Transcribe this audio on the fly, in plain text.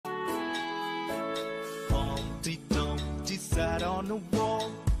on the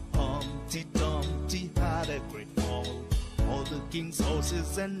wall. Humpty Dumpty had a great fall. All the king's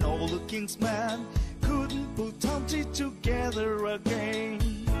horses and all the king's men couldn't put Humpty together again.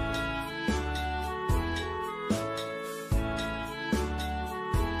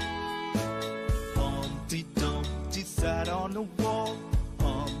 Humpty Dumpty sat on the wall.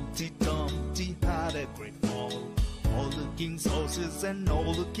 Humpty Dumpty had a great fall. All the king's horses and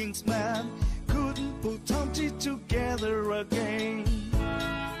all the king's men couldn't put Humpty together again.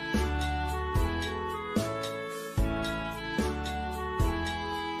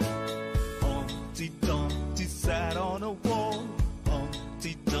 Humpty Dumpty sat on a wall.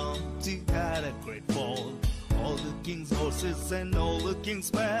 Humpty Dumpty had a great fall. All the king's horses and all the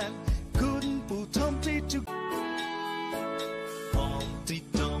king's men couldn't put Humpty together. Humpty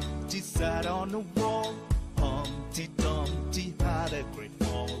Dumpty sat on the wall. Humpty Dumpty had a great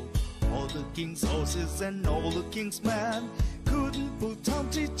fall. All the king's horses and all the king's men couldn't put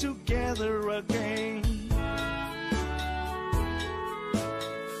Humpty together again.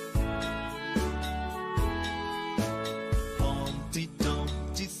 Humpty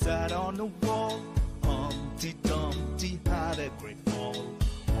Dumpty sat on the wall. Humpty Dumpty had a great fall.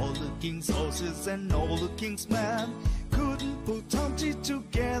 All the king's horses and all the king's men couldn't put Humpty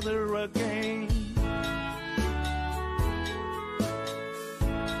together again.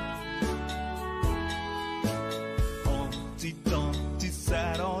 Humpty Dumpty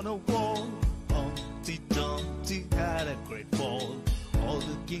sat on a wall. Humpty Dumpty had a great fall. All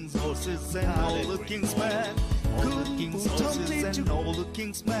the king's horses and all the king's men couldn't put Humpty and all the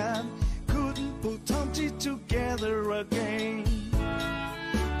king's men couldn't put Humpty together again.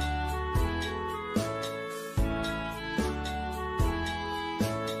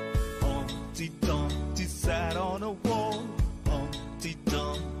 Humpty Dumpty sat on a wall. Humpty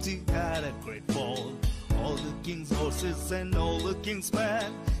Dumpty had a great fall. All the king's horses and all the king's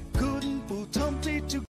men couldn't put Humpty together.